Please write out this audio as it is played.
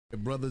The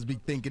brothers be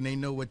thinking they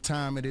know what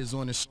time it is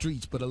on the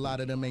streets, but a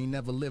lot of them ain't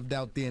never lived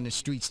out there in the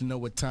streets to know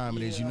what time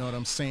it is, you know what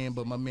I'm saying?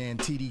 But my man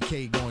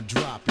T.D.K gonna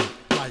drop it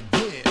like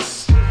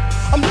this.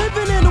 I'm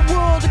living in a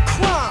world of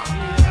crime.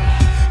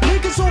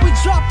 Niggas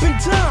always dropping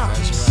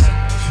dimes.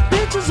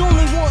 Bitches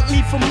only want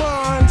me for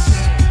mines.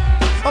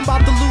 I'm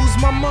about to lose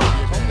my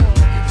mind.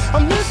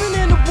 I'm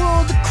living in a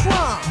world of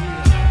crime.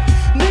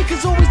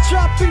 Niggas always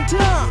dropping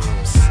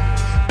dimes.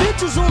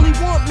 Bitches only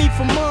want me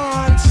for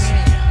mines.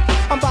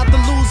 I'm about to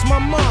lose my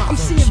mind. I'm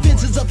seeing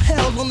visions of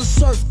hell on the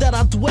surf that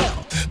I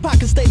dwell.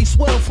 Pockets steady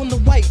swell from the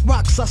white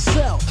rocks I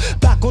sell.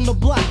 Back on the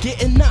block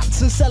getting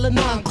knots and selling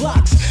 9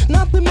 Glocks.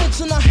 Not to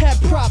mention I had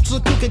props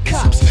with cooking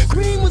cops.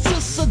 Green was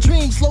just a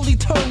dream, slowly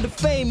turned to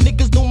fame.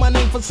 Niggas knew my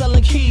name for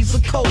selling keys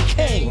of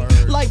cocaine.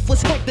 Life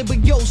was hectic,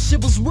 but yo,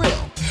 shit was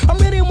real. I'm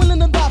ready and willing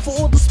to die for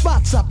all the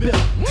spots I built.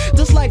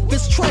 This life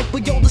is trite,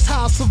 but yo, this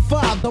how I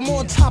survived. I'm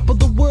on top of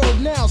the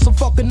world now, so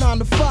fucking 9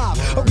 to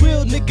 5. A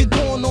real nigga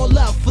going all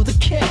out for the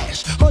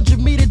cash.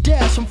 100-meter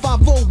dash from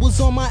 5-0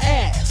 was on my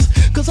ass.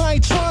 Cause I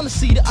ain't trying to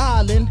see the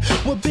island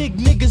where big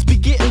niggas be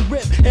getting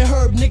ripped and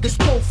herb niggas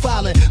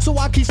profiling. So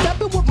I keep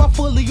stepping with my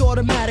fully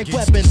automatic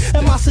weapon.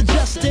 And my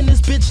suggestion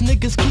is bitch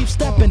niggas keep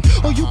stepping,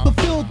 or you can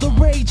feel the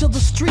rage of the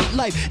street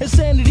life.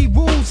 Insanity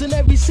rules in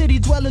every city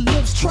dweller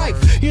lives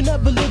trife. You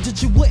never lived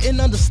it, you wouldn't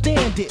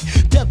understand it.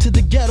 Death to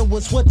the ghetto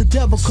was what the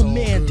devil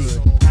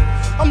commanded.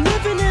 I'm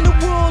living in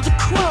a world of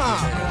crime.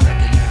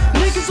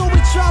 Niggas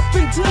always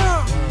dropping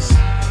dimes.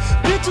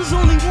 Bitches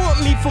only want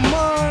me for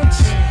mines.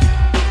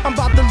 I'm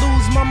about to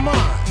lose my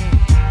mind.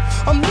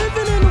 I'm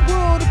living in a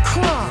world of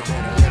crime.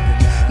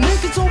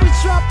 Niggas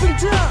always dropping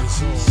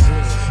dimes.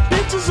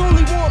 Bitches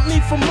only want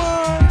me for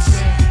mines.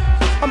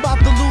 I'm about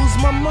to lose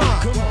my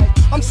mind.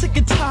 I'm sick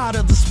and tired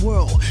of this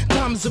world.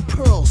 Diamonds and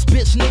pearls,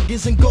 bitch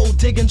niggas and gold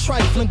digging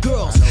trifling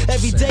girls.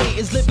 Every day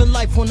is living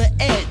life on the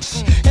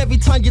edge. Every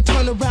time you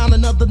turn around,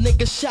 another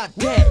nigga shot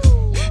dead.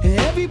 And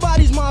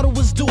everybody's motto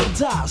is do or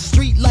die.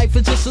 Street life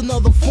is just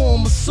another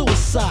form of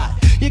suicide.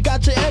 You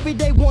got your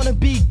everyday wanna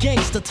be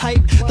gangster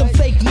type. Them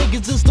fake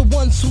niggas is the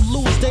ones who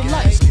lose their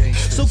life.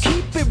 So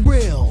keep it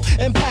real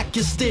and pack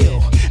your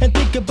steel and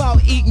think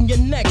about eating your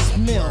next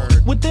meal.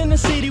 Within the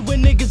city where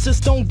niggas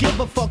just don't give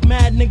a fuck,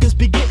 mad niggas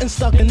be getting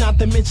stuck and not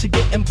to mention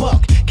getting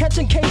bucked.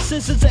 Catching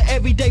cases is an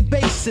everyday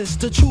basis.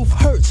 The truth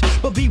hurts,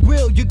 but be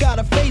real, you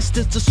gotta face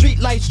this. The street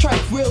life's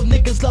trife, real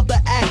niggas love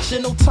the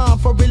action. No time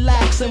for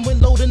relaxing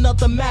when loading up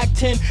the Mac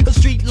 10. The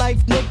street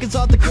life niggas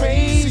are the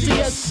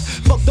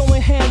craziest. Fuck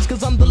throwing hands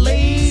cause I'm the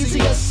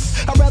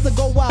laziest. I'd rather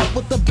go out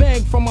with a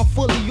bang from my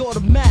fully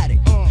automatic,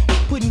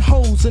 putting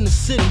holes in the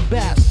city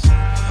bass.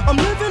 I'm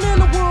living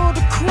in a world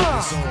of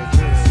crime.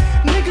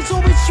 Niggas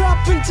always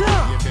dropping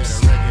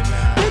dimes.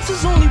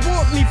 Bitches only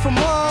want me for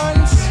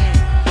mines.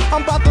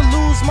 I'm about to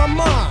lose my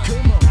mind.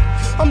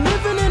 I'm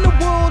living in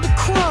a world of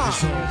crime.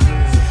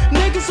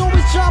 Niggas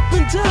always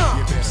dropping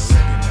dimes.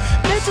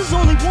 Bitches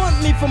only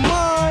want me for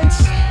mines.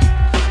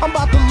 I'm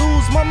about to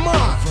lose my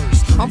mind.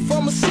 I'm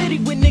from a city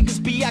where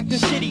niggas be acting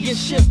shitty and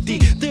shifty.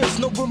 There's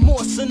no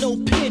remorse and no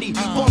pity.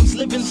 Bums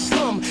live in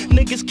slum,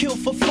 niggas kill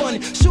for fun.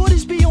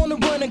 Shorties be on the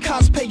run and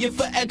cosplaying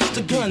for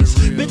extra guns.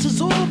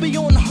 Bitches all be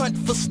on the hunt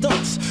for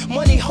stunts.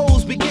 Money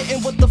hoes be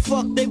getting what the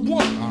fuck they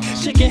want.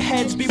 Chicken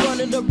heads be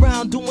running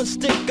around doing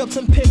stick-ups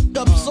and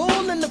pick-ups,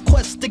 all in the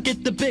quest to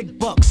get the big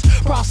bucks.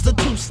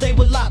 Prostitutes stay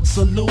with lots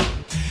of loot.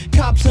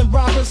 Cops and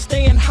robbers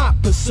stay in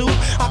hot pursuit.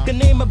 I can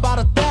name about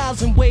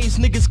 1,000 ways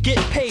niggas get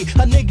paid.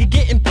 A nigga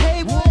getting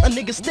paid, a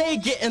nigga stay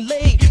getting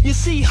laid. You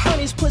see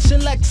honeys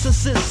pushing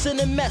Lexuses,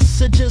 sending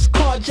messages.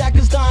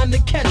 Carjackers dying to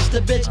catch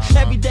the bitch.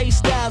 Everyday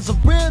styles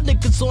of real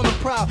niggas on the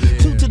prowl.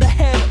 2 to the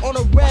head on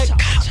a red,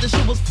 gosh, this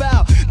shit was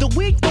foul. The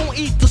weak don't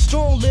eat, the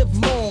strong live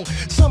long.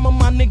 Some of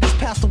my niggas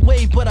passed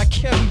away, but I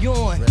carry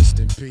on. Rest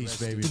in peace,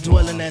 baby.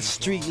 Dwelling that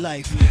street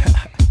life.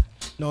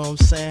 Know what I'm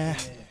saying?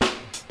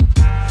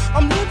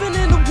 I'm living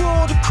in a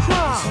world of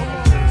crime.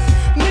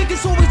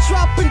 Niggas always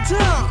dropping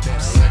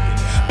dimes.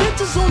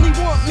 Bitches only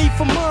want me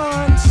for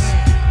mines.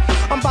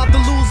 I'm about to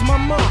lose my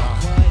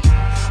mind.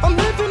 I'm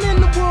living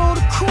in the world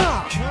of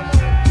crime.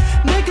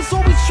 Niggas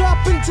always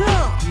dropping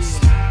dimes.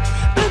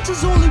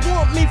 Bitches only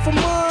want me for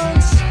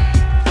mines.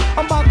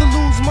 I'm about to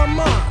lose my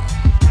mind.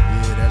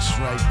 Yeah, that's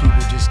right.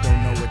 People just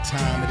don't know what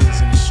time it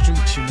is in the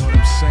streets, you know what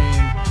I'm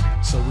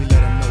saying? So we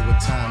let them know what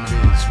time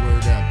it is.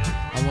 Word up.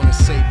 I wanna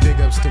say big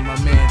ups to my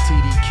man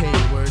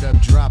T.D.K. Word up,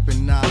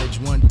 dropping knowledge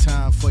one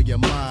time for your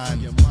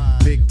mind.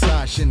 Big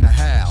Tosh in the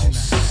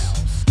house,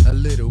 a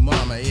little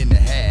mama in the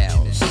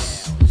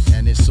house,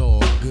 and it's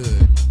all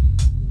good.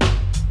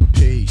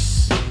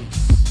 Peace.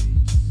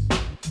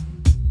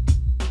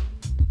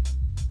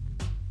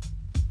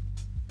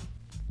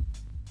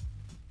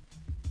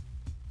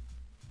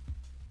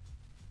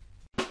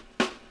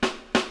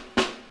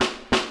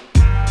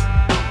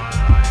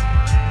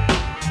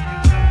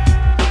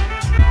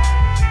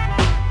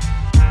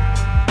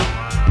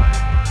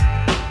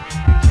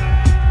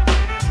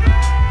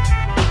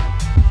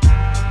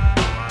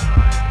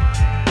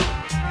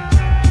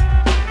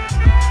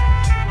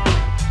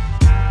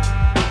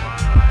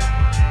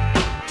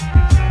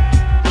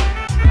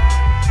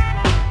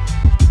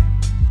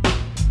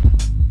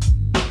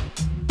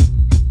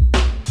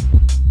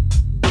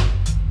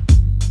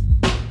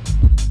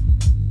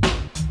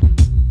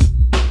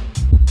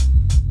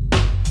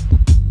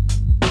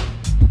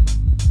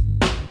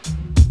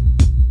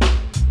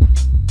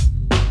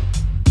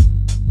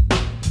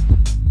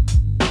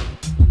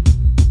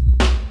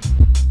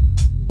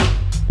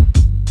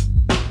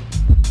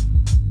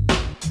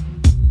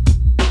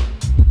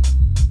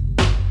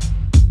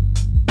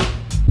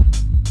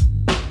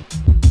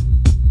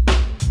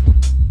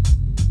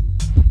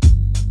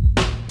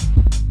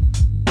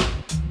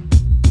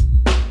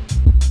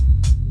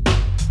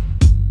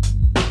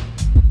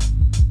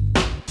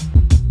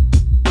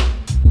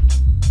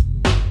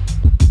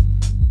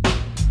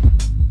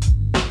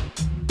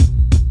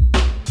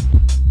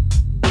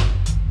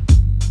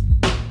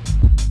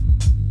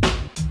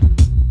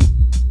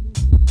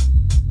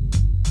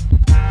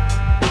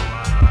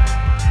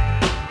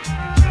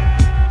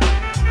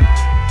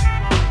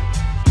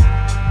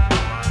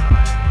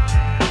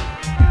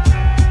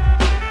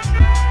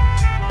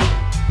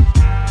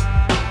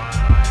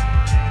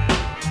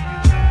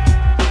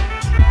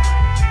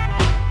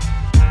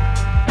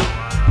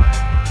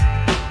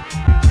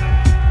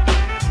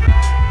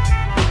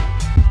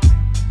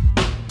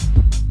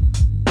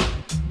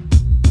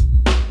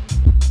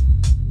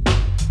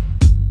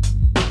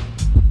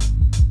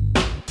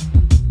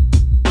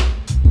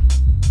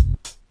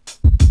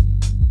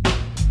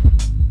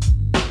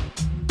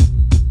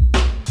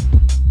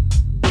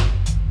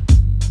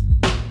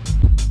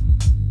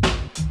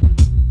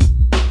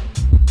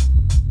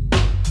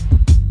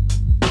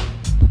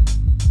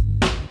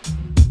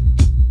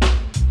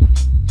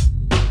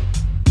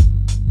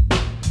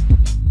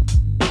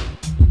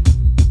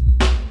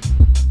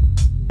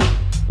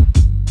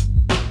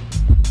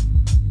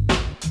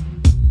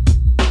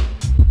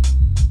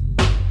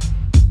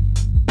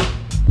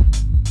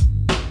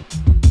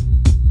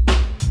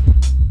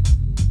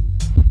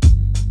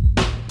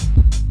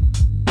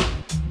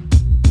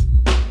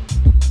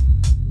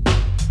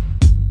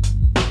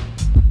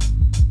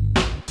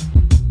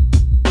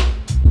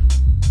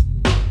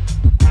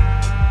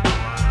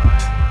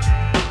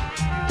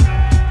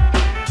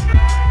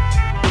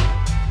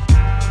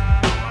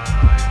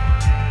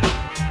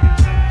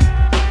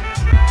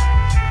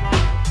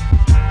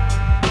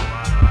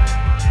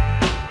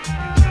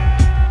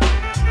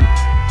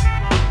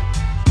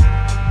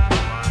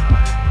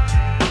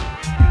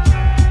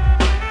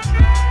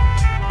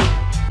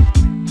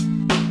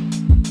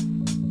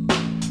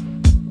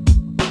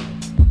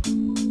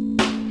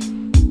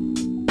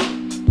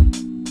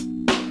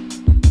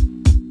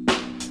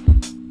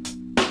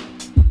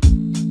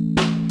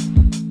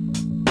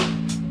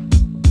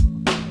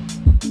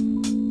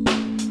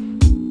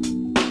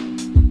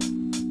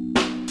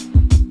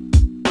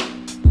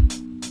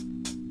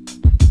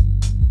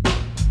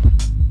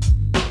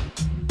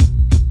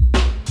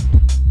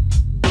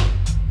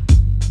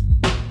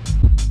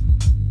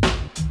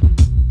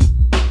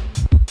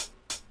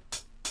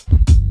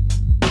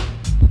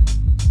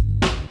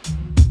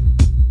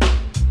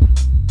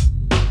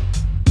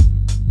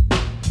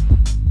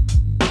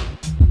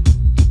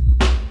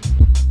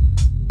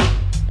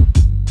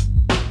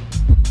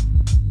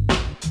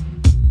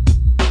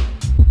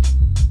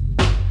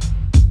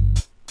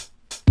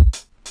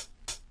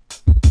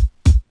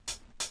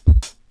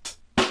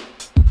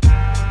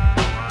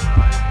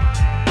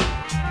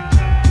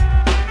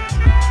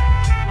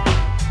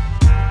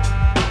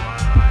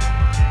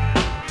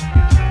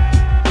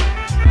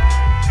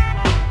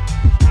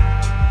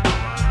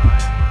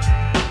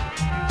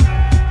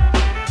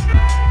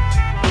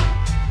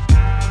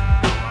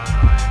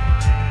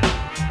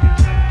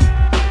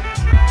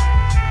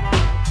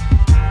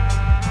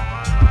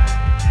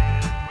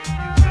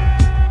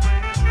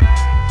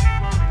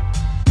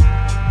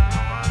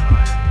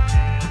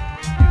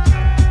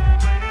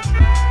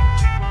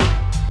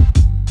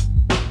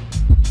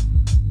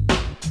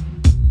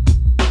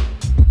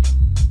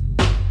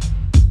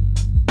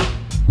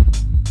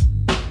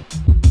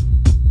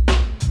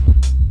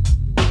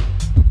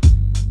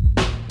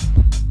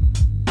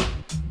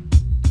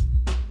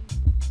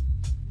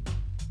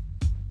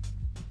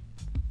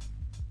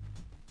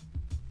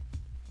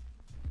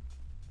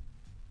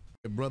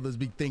 brothers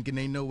be thinking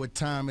they know what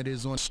time it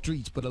is on the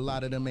streets, but a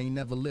lot of them ain't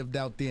never lived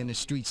out there in the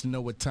streets to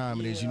know what time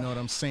it is, you know what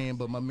I'm saying?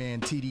 But my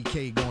man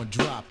T.D.K gon'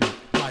 drop it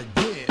like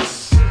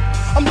this.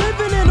 I'm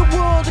living in a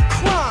world of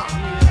crime.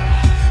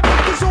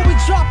 Niggas always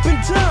dropping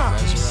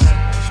dimes.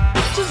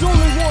 Bitches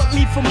only want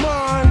me for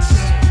mines.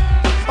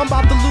 I'm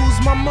about to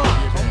lose my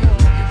mind.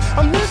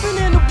 I'm living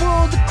in a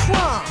world of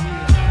crime.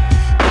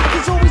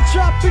 Niggas always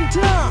dropping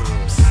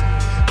dimes.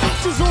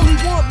 Bitches only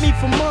want me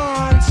for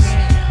mines.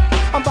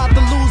 I'm about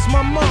to lose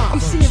my mind. I'm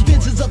seeing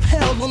visions of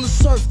hell on the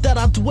surf that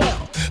I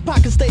dwell.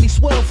 Pockets steady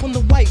swell from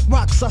the white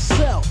rocks I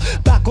sell.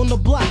 Back on the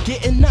block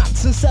getting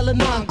knots and selling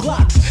 9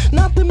 Glocks.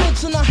 Not to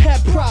mention I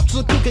had props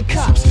and cooking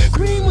cops.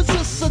 Green was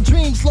just a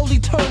dream, slowly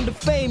turned to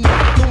fame.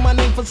 Knew my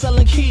name for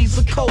selling keys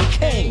of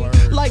cocaine.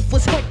 Life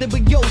was hectic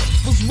but yo,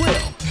 it was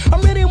real.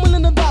 I'm ready and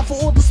willing to die for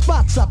all the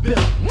spots I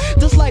built.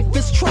 This life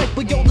is trite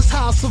but yo, this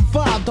how I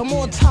survived. I'm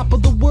on top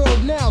of the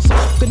world now, so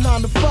f***ing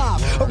 9 to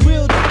 5. A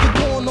real nigga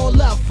going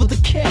all out for the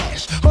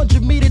cash.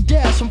 100-meter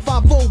dash from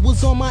 5-0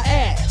 was on my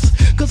ass.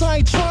 Cause I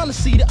ain't trying to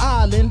see the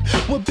island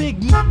where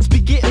big niggas be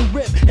getting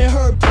ripped and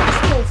heard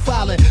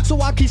profiling. So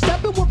I keep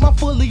stepping with my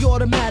fully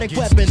automatic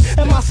weapon.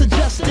 And my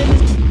suggestion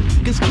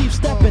is keep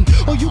stepping,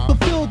 or you can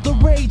feel the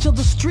rage of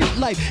the street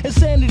life.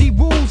 Insanity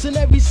rules in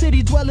every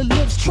city dweller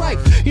lives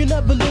trife. You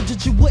never lived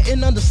it, you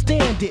wouldn't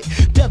understand it.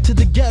 Death to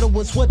the ghetto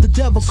was what the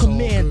devil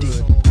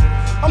commanded.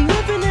 I'm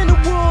living in a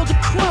world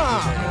of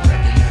crime.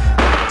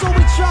 So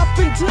we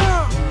dropping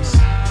dimes.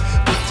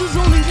 Bitches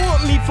only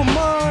want me for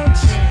mines.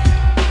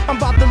 I'm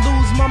about to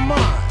lose my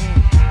mind.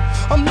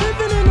 I'm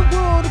living in a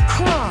world of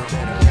crime.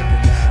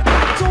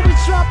 Bitches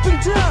always dropping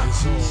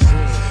dimes.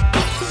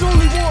 Bitches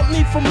only want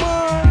me for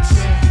mines.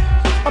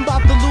 I'm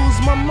about to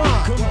lose my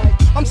mind.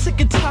 I'm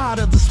sick and tired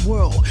of this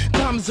world.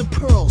 Diamonds and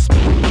pearls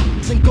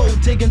and gold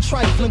digging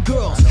trifling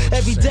girls.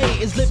 Every day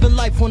is living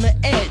life on the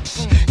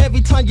edge.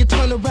 Every time you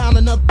turn around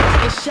another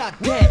is shot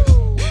dead.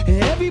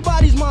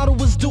 Everybody's motto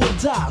is do or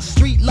die.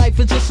 Street life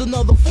is just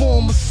another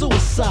form of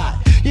suicide.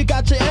 You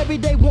got your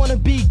everyday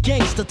wannabe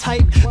gangster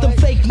type. Them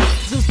fake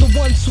niggas is the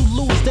ones who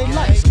lose their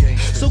life.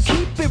 So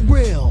keep it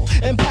real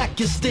and pack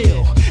your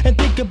steel and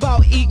think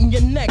about eating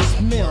your next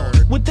meal.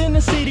 Within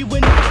the city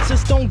when niggas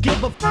just don't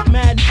give a f,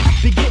 mad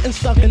be getting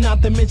stuck and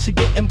not to mention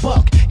getting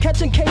bucked.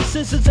 Catching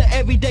cases is an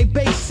everyday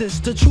basis.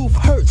 The truth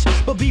hurts,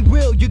 but be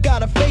real, you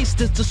gotta face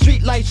this. The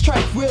street lights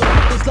strike real.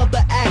 There's love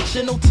the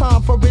action, no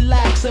time for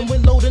relaxing.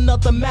 When loading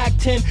up the Mac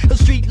 10, the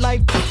street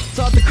life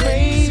are the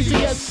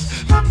craziest.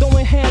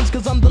 Throwing hands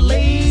cause I'm the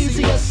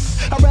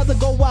laziest. I'd rather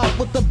go out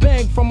with a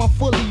bang from my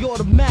fully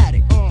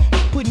automatic.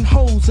 Putting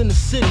holes in the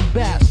city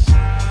bass.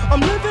 I'm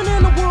living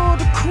in a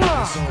world of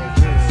crime.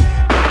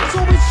 It's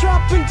always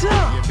dropping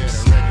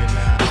dimes.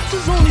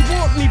 Bitches only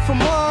want me for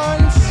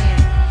mines.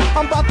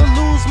 I'm about to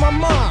lose my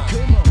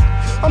mind.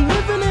 I'm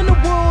living in a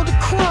world of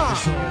crime.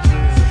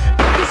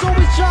 It's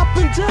always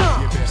dropping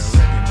dimes.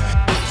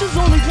 Bitches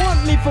only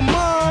want me for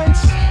mines.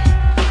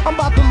 I'm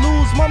about to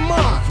lose my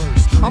mind.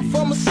 I'm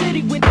from a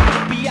city where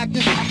be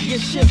acting happy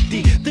and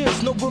shifty.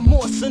 There's no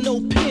remorse and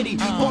no pity.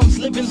 Bums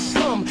live in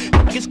slum,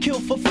 niggas kill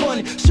for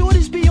fun.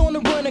 Shorties be on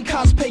the run and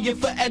cops paying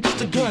for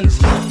extra guns.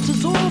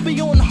 Just all be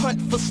on the hunt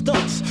for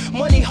stunts.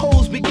 Money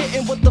hoes be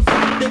getting what the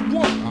fuck they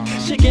want.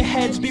 Chicken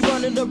heads be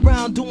running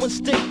around doing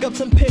stick-ups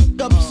and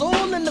pick-ups.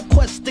 All in the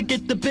quest to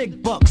get the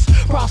big bucks.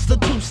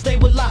 Prostitutes stay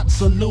with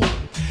lots of loot.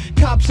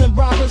 Cops and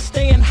robbers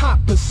stay in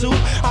hot pursuit.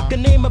 I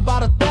can name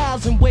about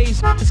 1,000 ways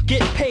to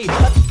get paid.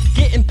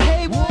 Getting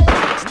paid,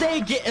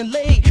 stay getting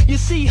laid. You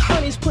see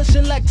honeys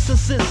pushing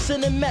Lexuses,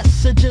 sending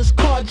messages.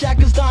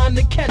 Carjackers dying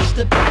to catch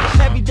the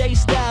everyday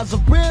styles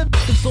of real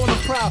it's on the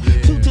prowl.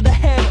 2 to the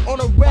head on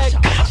a red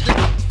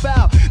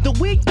foul. The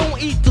weak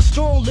don't eat, the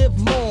strong live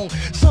long.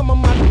 Some of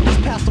my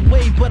niggas passed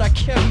away, but I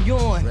carry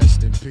on.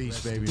 Rest in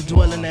peace, baby.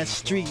 Dwelling that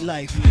street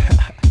life.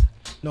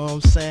 Know what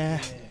I'm saying?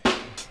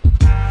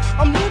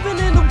 I'm living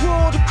in a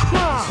world of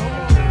crime.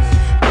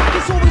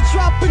 Niggas always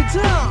dropping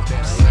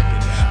dimes.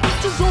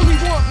 Bitches only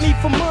want me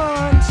for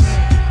mines.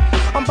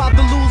 I'm about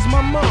to lose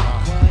my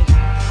mind.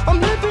 I'm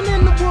living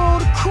in the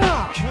world of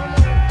crime.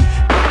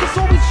 Niggas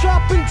always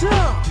dropping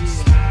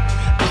dimes.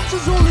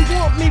 Bitches only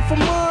want me for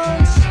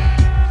mines.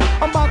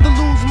 I'm about to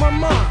lose my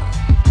mind.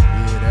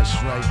 Yeah, that's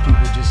right.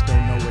 People just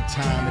don't know what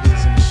time it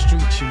is in the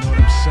streets, you know what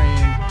I'm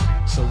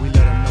saying? So we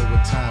let them know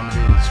what time it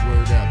is.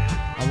 Word up.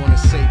 I wanna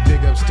say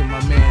big ups to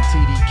my man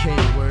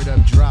T.D.K. Word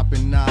up,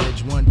 dropping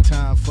knowledge one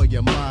time for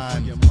your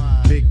mind.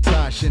 Big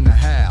Tosh in the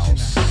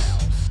house,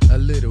 a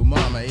little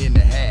mama in the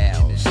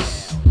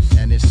house,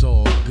 and it's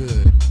all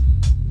good.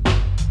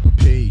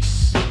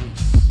 Peace.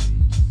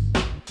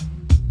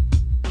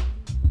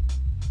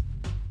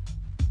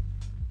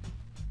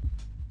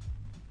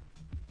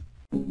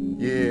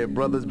 Yeah,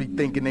 brothers be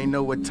thinking they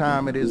know what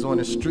time it is on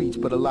the streets,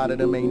 but a lot of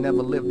them ain't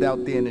never lived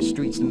out there in the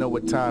streets to know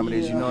what time it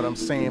is, you know what I'm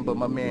saying? But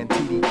my man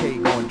T.D.K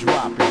gon'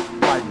 drop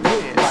it like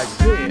this, like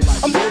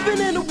this. I'm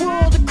living in a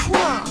world of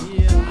crime.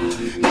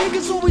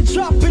 Niggas always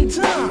dropping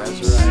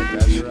dimes.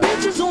 That's right.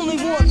 Bitches only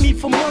want me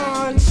for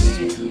mines.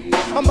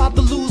 I'm about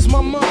to lose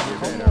my mind.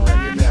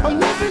 I'm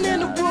living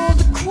in a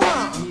world of crime.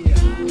 crime.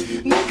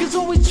 Niggas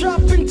always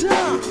dropping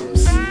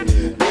dimes.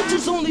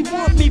 Bitches only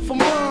want me for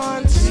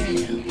mine.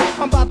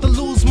 I'm about to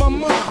lose my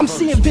mind. I'm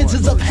seeing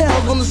visions of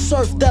hell on the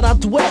surf that I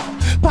dwell.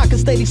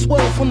 Pockets steady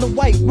swell from the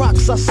white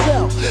rocks I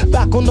sell.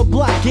 Back on the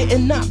block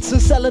getting knots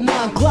and selling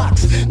 9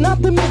 Glocks.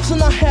 Not to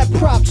mention I had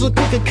props with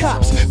crooked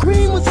cops.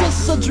 Green was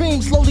just a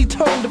dream, slowly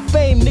turned to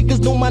fame. Niggas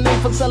knew my name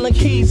for selling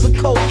keys and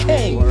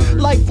cocaine.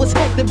 Life was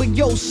hectic, but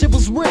yo, shit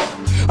was real.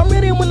 I'm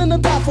ready and willing to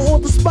die for all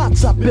the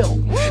spots I built.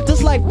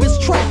 This life is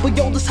trite, but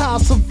yo, this how I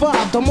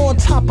survived. I'm on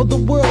top of the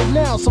world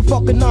now, so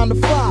fucking 9 to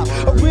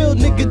 5. A real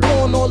nigga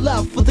doing all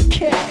out for the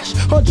cash.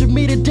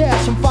 100-meter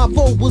dash and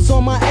 5-0 was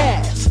on my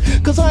ass.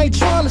 Cause I ain't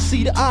trying to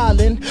see the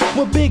island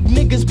where big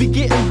niggas be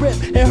getting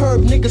ripped and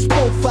herb niggas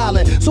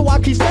profiling. So I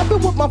keep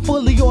stepping with my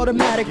fully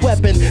automatic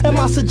weapon. Am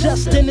I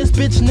suggesting this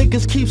bitch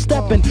niggas keep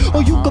stepping?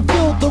 Or you can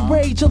feel the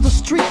rage of the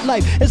street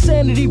life.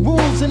 Insanity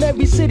rules in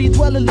every city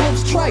dweller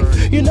lives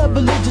trife. You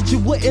never lived it, you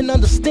wouldn't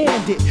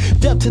understand it.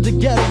 Death to the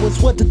ghetto is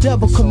what the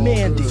devil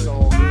commanded.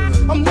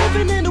 I'm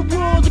living in a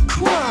world of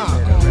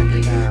crime.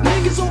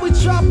 Niggas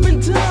always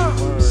dropping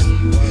dimes.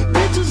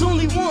 Bitches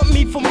only want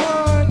me for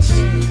mine.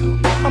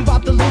 I'm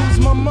about to lose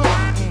my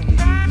mind.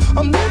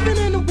 I'm living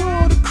in a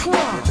world of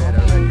crime.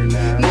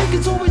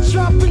 Niggas always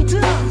dropping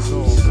dimes.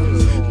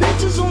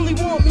 Bitches only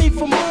want me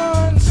for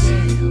mine.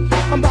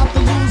 I'm about to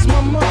lose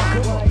my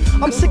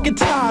mind. I'm sick and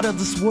tired of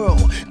this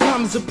world.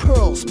 Diamonds and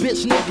pearls,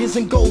 bitch niggas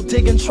and gold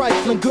digging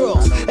trifling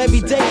girls.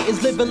 Every day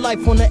is living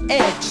life on the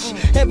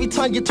edge. Every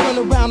time you turn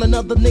around,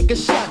 another nigga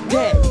shot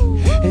dead.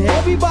 And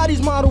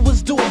everybody's motto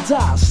is do or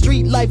die.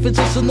 Street life is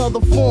just another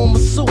form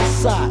of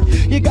suicide.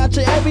 You got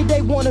your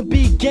everyday wanna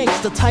be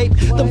gangster type.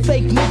 Them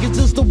fake niggas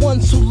is the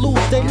ones who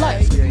lose their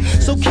life.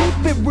 So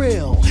keep it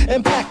real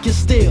and pack your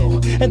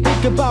steel and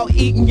think about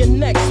eating your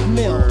next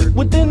meal.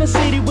 Within the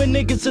city where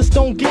niggas just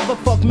don't give a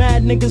fuck.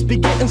 Mad niggas be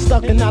getting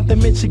stuck and not to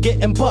mention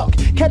getting bucked.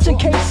 Catching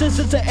cases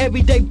is an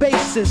everyday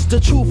basis. The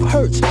truth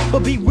hurts,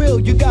 but be real,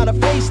 you gotta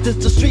face this.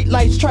 The street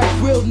lights strike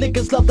real,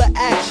 niggas love the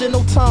action.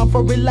 No time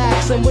for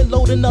relaxing when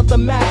loading up the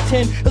Mac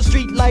 10. The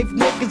street life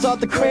niggas are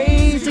the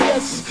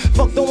craziest.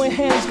 Fuck throwing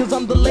hands cause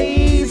I'm the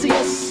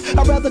laziest.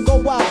 I'd rather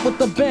go out with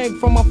the bang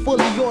from my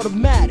fully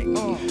automatic.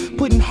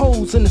 Putting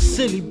holes in the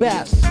silly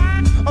bastard.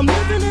 I'm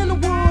living in a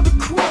world of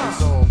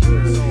crime.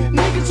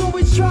 Niggas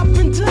always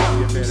dropping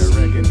dimes.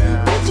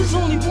 Bitches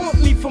only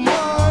want me for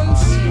mine.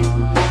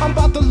 I'm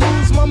about to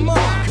lose my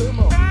mind.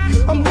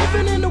 I'm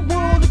living in a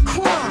world of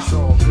crime.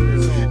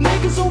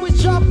 Niggas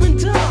always dropping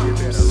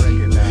dimes.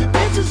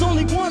 Bitches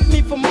only want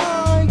me for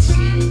mine.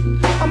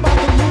 I'm about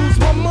to lose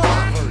my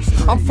mind.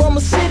 I'm from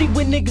a city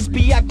where niggas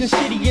be acting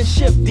shitty and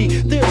shifty.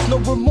 There's no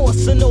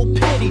remorse and no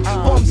pity.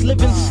 Bums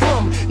live in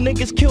slum,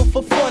 niggas kill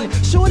for fun.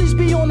 Shorties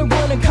be on the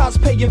run and cops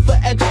paying for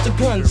extra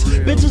guns.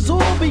 Bitches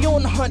all be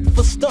on the hunt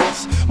for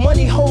stunts.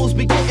 Money hoes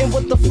be getting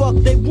what the fuck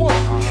they want.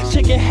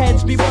 Chicken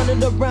heads be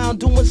running around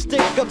doing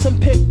stick-ups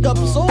and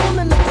pick-ups, all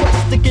in the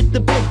quest to get the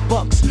big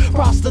bucks.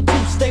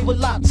 Prostitutes stay with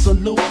lots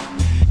of loot.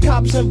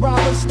 Cops and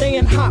robbers stay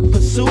in hot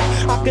pursuit.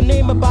 I can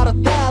name about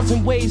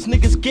 1,000 ways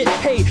niggas get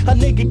paid. A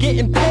nigga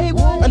getting paid,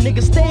 a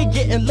nigga stay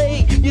getting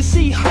laid. You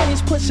see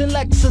honeys pushing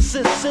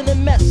Lexuses,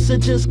 sending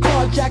messages.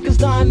 Carjackers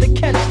dying to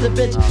catch the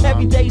bitch.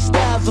 Everyday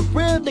styles of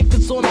real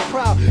niggas on the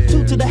prowl.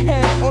 2 to the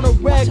head on a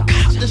red,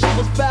 the shit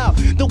was foul.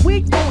 The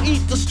weak don't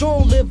eat, the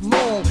strong live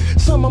long.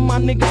 Some of my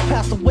niggas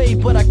passed away,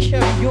 but I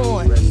carry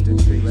on.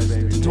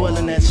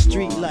 Dwelling that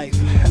street life.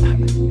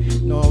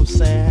 Know what I'm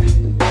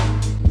saying?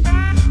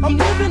 I'm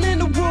living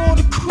in a world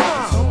of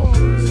crime.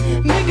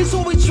 Niggas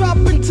always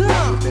dropping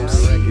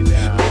dimes.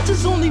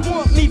 Bitches only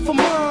want me for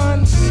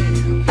mine.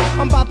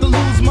 I'm about to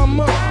lose my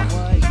mind.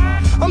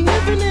 I'm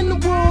living in a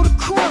world of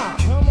crime.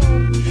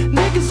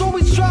 Niggas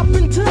always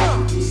dropping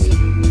dimes.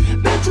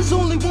 Bitches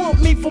only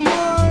want me for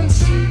mine.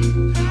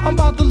 I'm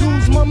about to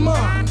lose my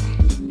mind.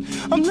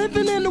 I'm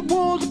living in a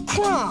world of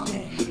crime.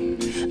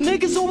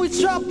 Niggas always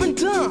dropping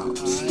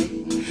dimes.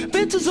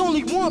 Bitches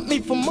only want me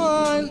for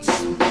mine.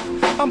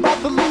 I'm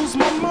about to lose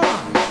my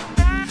mind.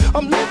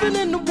 I'm living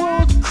in the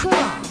world of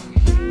crime.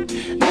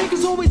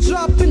 Niggas always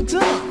dropping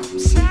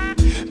dimes.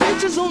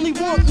 Bitches only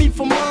want me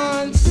for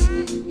mine.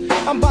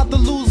 I'm about to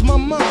lose my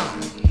mind.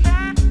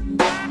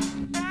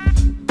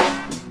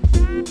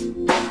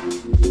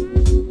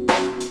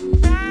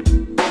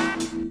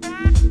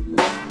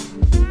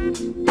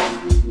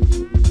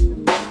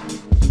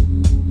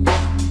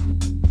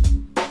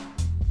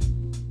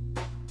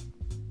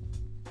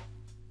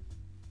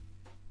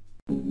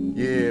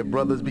 Yeah,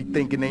 brothers be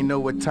thinking they know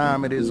what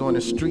time it is on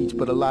the streets,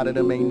 but a lot of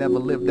them ain't never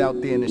lived out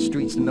there in the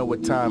streets to know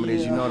what time it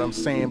is, you know what I'm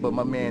saying? But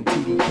my man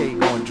T.D.K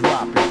gon'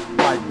 drop it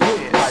like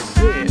this, like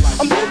this.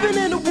 I'm living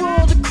in a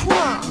world of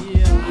crime.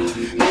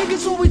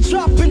 Niggas always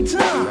dropping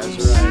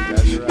dimes.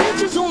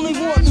 Bitches only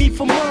want me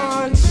for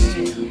mine.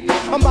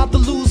 I'm about to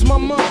lose my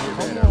mind.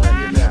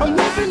 I'm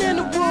living in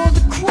a world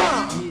of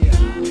crime.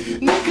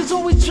 Niggas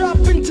always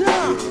dropping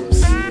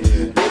dimes.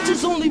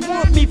 Bitches only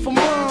want me for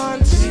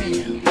mine.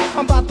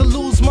 I'm about to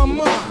lose my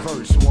mind.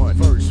 Verse 1,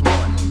 verse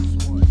 1.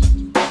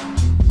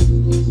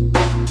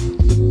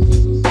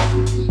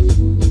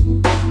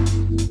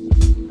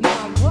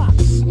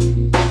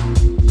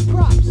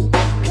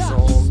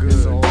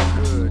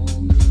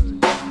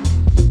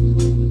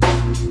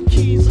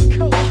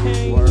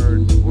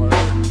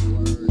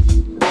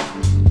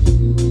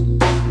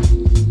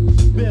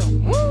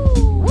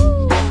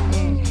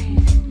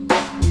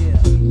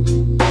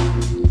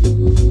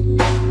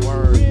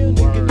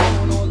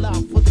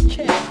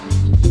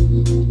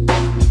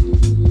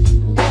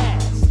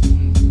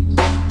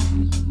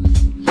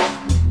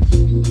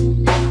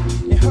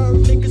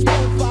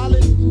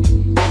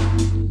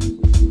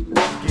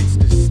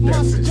 Am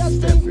I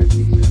suggesting? Word.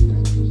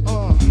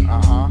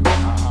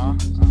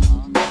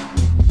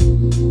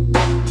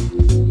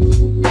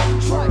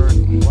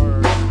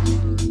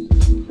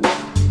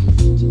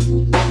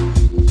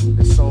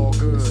 It's all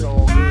good. It's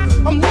all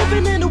good. I'm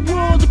living in a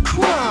world of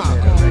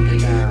crime.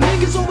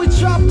 Niggas always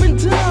dropping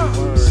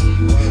dimes.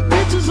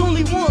 Bitches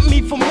only want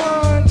me for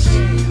mine.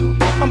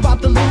 I'm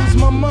about to lose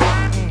my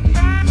mind.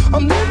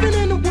 I'm living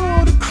in a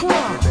world of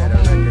crime.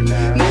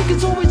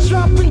 Niggas always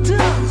dropping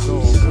dimes.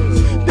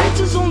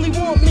 Bitches only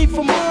want me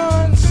for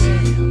mine.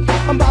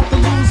 I'm about to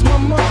lose my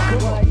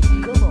mind.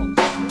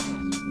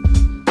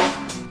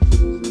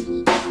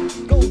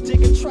 Go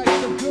dig and track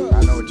the girls.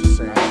 I know what you're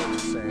saying.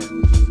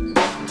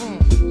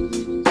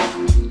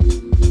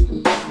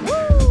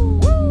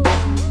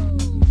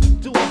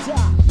 Do or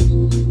die.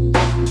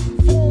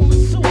 Form of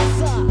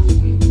suicide.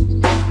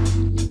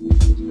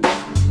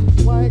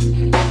 What?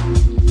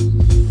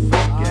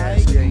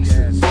 Yes.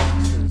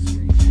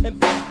 And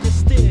back is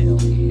still.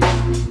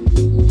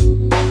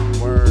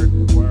 Word.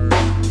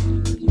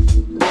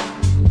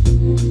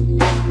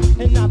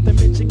 And not to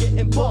mention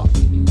getting bucked.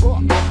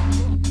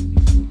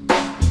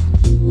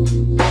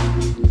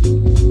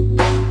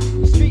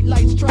 Street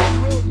lights strike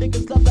real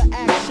niggas love the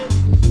action.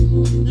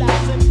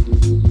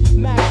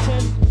 Latin,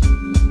 Macton,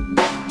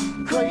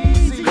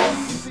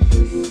 craziest,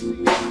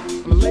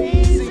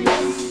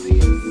 laziest.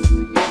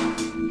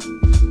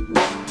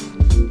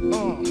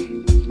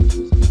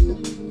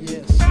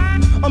 Yes.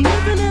 I'm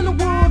living in a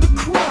world of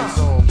crime.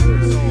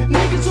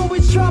 Niggas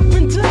always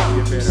dropping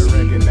down.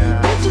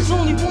 Bitches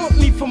only want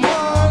me for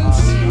mine.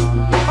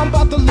 I'm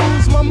about to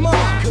lose my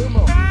mind.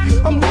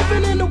 I'm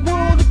living in a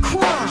world of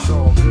crime.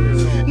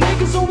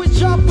 Niggas always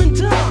dropping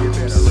down.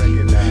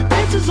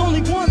 Bitches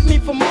only want me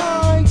for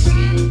mine.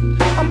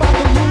 I'm about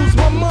to lose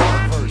my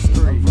mind.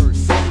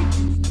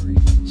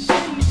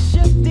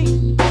 Shifty.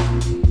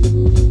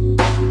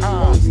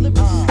 Living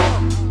slum.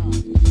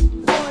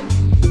 Fun.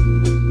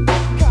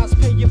 Cops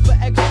pay you for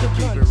extra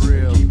guns.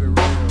 Keep it real.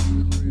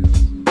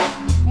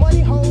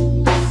 Money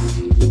holes.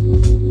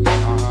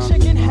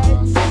 Chicken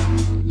heads.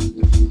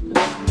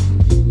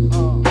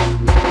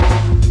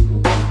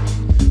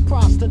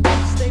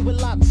 Prostitutes stay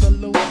with lots of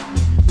loot.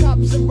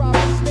 Cops and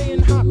robbers stay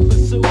in hot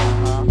pursuit.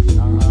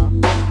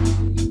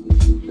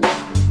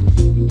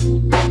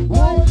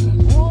 What?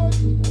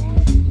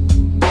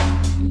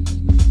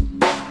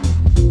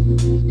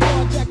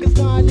 Carjackers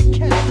dying to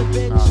catch the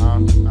bitch.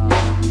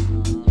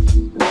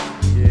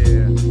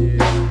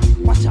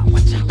 Yeah. Watch out.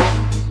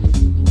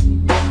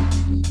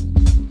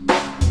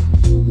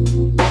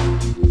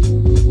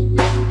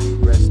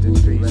 Rest in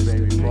peace,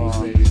 baby bra.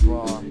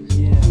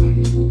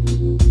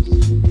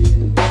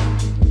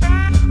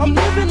 I'm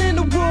living in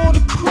a world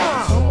of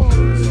crime.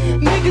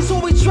 Niggas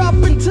always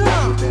dropping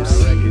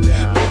dimes.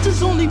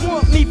 Bitches only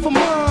want me for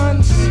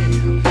mine.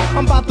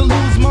 I'm about to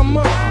lose my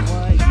mind.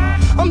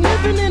 I'm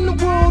living in a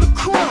world of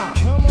crime.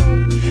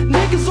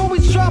 Niggas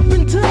always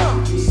dropping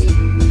dimes.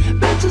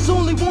 Bitches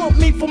only want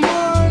me for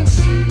mine.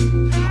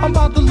 I'm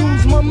about to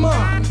lose my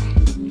mind.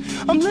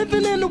 I'm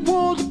living in a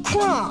world of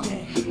crime.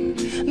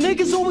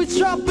 Niggas always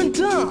dropping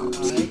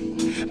dimes.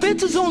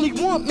 Bitches only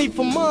want me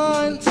for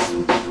mine.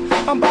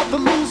 I'm about to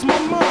lose my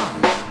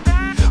mind.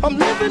 I'm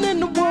living in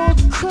the world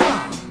of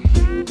crime.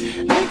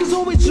 Niggas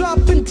always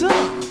dropping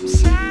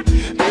dimes.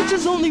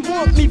 Bitches only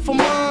want me for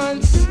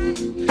mine.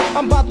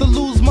 I'm about to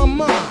lose my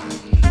mind.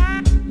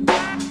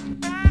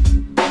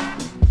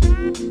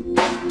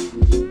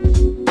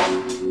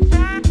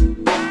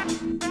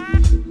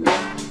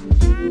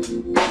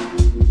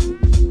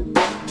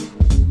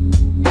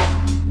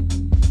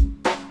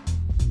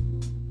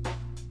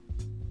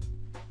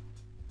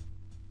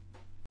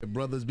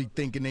 Brothers be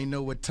thinking they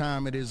know what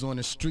time it is on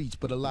the streets,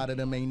 but a lot of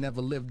them ain't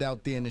never lived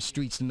out there in the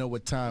streets to know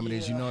what time it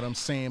is, you know what I'm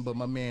saying? But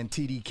my man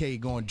T.D.K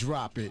gonna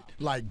drop it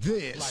like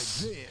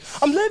this.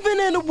 I'm living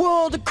in a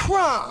world of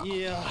crime.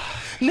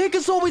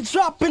 Niggas always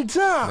dropping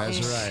dimes.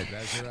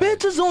 That's right.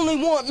 Bitches only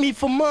want me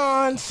for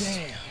mine.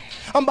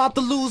 I'm about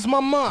to lose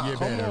my mind. You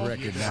better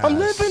recognize. I'm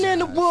living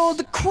in a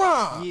world of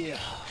crime.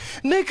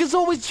 Niggas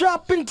always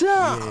dropping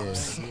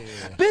dimes.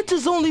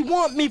 Bitches only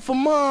want me for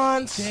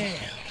mine.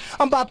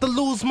 I'm about to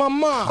lose my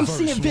mind. I'm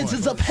seeing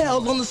visions of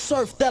hell on the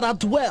surf that I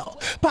dwell.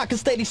 Pockets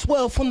steady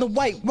swell from the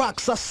white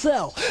rocks I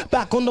sell.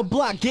 Back on the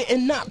block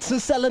getting knots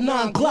and selling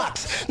 9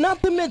 Glocks.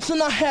 Not to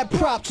mention I had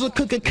props with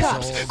cooking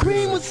cops.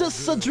 Green was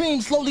just a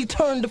dream, slowly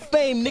turned to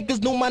fame.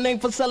 Niggas knew my name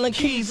for selling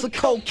keys of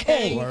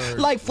cocaine.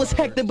 Life was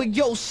hectic, but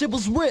yo, shit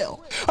was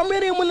real. I'm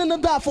ready and willing to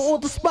die for all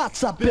the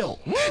spots I built.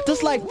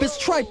 This life is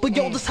trite, but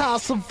yo, this how I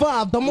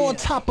survived. I'm on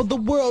top of the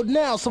world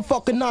now, so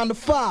fucking 9 to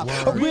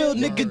 5. A real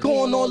nigga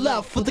going all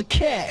out for the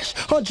cash.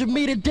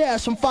 100-meter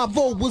dash from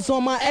 5-0 was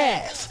on my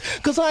ass.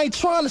 Cause I ain't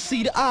trying to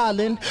see the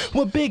island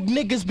where big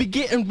niggas be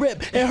getting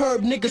ripped and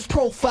herb niggas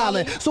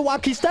profiling. So I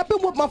keep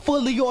stepping with my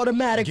fully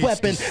automatic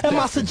weapon. Am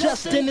I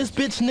suggesting this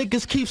bitch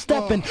niggas keep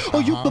stepping?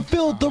 Or you can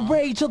feel the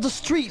rage of the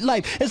street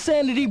life.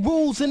 Insanity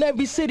rules in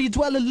every city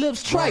dweller lives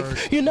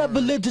strife. You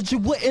never lived it, you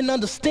wouldn't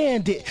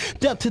understand it.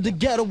 Death to the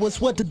ghetto was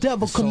what the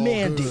devil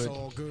commanded.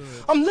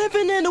 I'm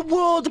living in a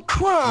world of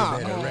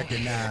crime. You better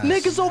recognize.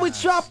 Niggas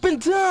always dropping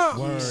dimes.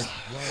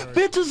 Word.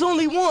 Bitches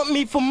only want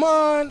me for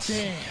mine.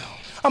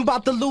 I'm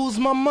about to lose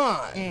my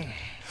mind.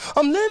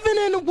 I'm living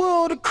in a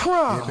world of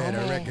crime. You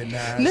better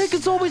recognize.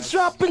 Niggas always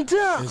dropping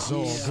dimes. It's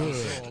all good.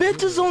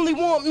 Bitches only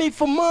want me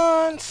for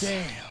mine.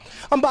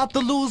 I'm about to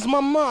lose my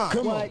mind.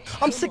 Come on.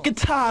 I'm sick and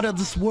tired of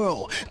this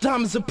world.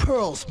 Diamonds and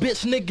pearls,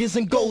 bitch niggas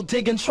and gold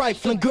digging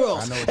trifling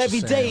girls. I know what Every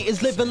you're day saying.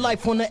 is living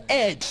life on the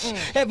edge.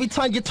 Every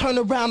time you turn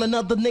around,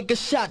 another nigga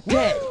shot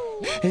dead.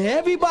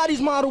 Everybody's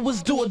motto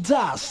was do or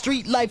die.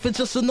 Street life is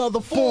just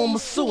another form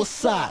of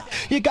suicide.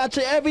 You got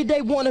your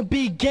everyday wanna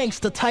be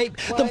gangster type.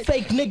 Them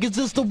fake niggas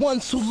is the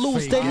ones who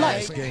lose their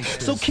life.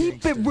 So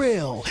keep it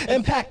real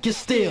and pack your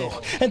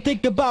steel and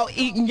think about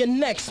eating your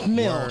next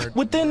meal. Word.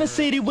 Within the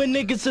city where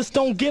niggas just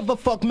don't give a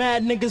fuck,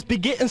 mad niggas be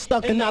getting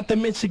stuck and not to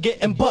mention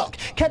getting bucked.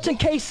 Catching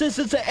cases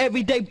is an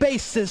everyday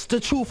basis. The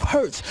truth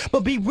hurts, but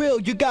be real,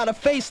 you gotta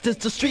face this.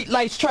 The street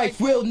life's trife,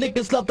 real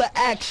niggas love the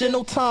action.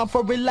 No time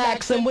for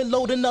relaxing when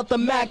loading up the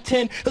Mac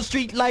 10. The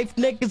street life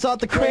niggas are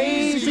the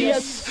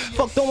craziest.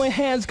 Fuck throwing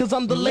hands cause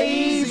I'm the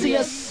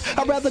laziest.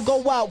 I'd rather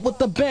go out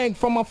with a bang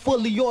from my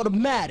fully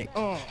automatic,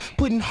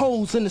 putting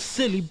holes in the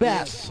silly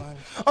bastard.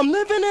 I'm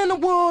living in a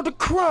world of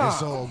crime.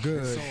 It's all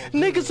good.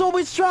 Niggas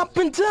always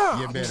dropping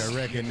dimes. You better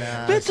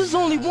recognize. Bitches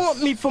only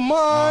want me for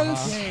mine.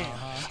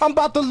 I'm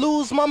about to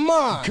lose my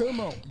mind. Come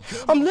on.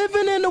 I'm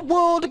living in a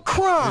world of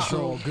crime. It's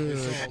all good.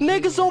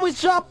 Niggas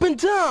always dropping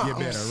dimes. You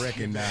better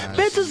recognize.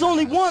 Bitches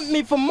only want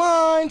me for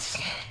mine.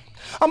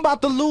 I'm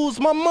about to lose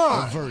my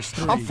mind. Verse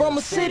 3. I'm from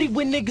a city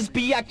where niggas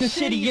be acting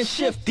shitty and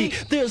shifty.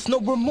 There's no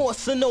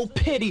remorse and no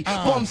pity.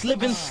 Bums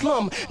live in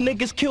slum,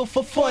 niggas kill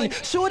for fun.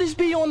 Shorties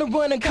be on the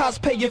run and cops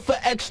paying for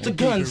extra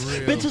guns.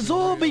 Bitches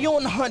all be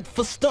on the hunt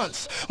for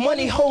stunts.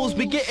 Money hoes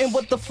be getting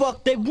what the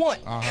fuck they want.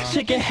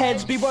 Chicken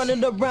heads be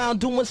running around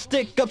doing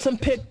stick-ups and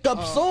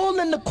pick-ups, all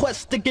in the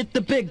quest to get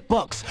the big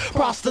bucks.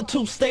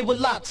 Prostitutes stay with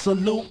lots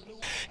of loot.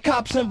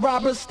 Cops and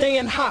robbers stay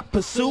in hot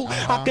pursuit.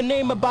 I can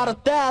name about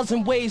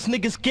 1,000 ways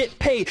niggas get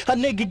paid. A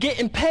nigga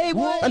getting paid,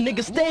 a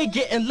nigga stay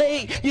getting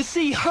laid. You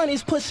see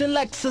honeys pushing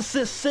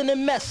Lexuses,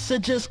 sending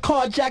messages.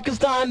 Carjackers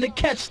dying to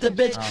catch the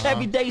bitch.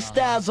 Everyday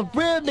styles of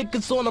real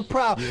niggas on the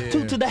prowl.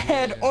 2 to the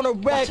head on a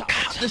red.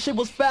 This shit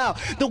was foul.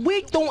 The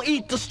weak don't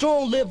eat, the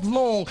strong live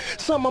long.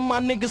 Some of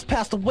my niggas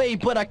passed away,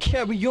 but I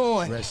carry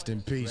on Rest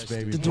in peace,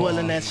 baby. to dwell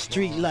in that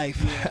street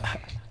life.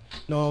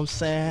 Know what I'm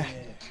saying?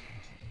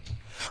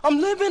 I'm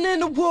living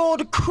in a world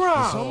of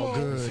crime. It's all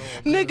good.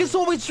 Niggas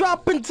always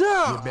dropping You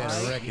dimes.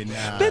 better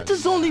recognize.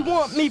 Bitches only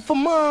want me for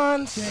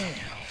mine.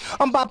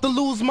 I'm about to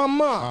lose my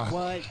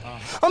mind.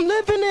 I'm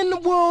living in the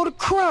world of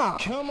crime.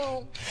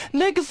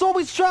 Niggas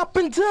always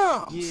dropping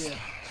dimes.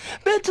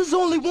 Bitches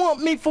only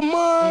want me for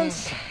mine.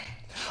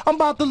 I'm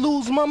about to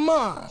lose my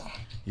mind.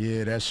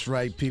 Yeah, that's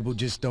right. People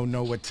just don't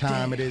know what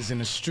time it is in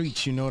the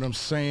streets, you know what I'm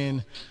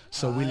saying?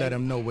 So we let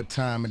them know what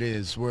time it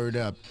is. Word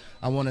up.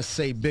 I want to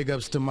say big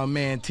ups to my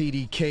man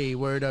T.D.K.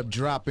 Word up,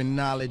 dropping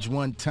knowledge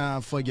one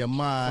time for your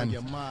mind.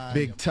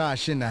 Big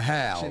Tosh in the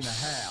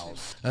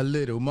house. A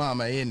little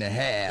mama in the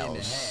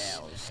house.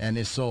 And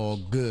it's all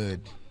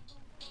good.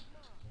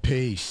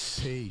 Peace.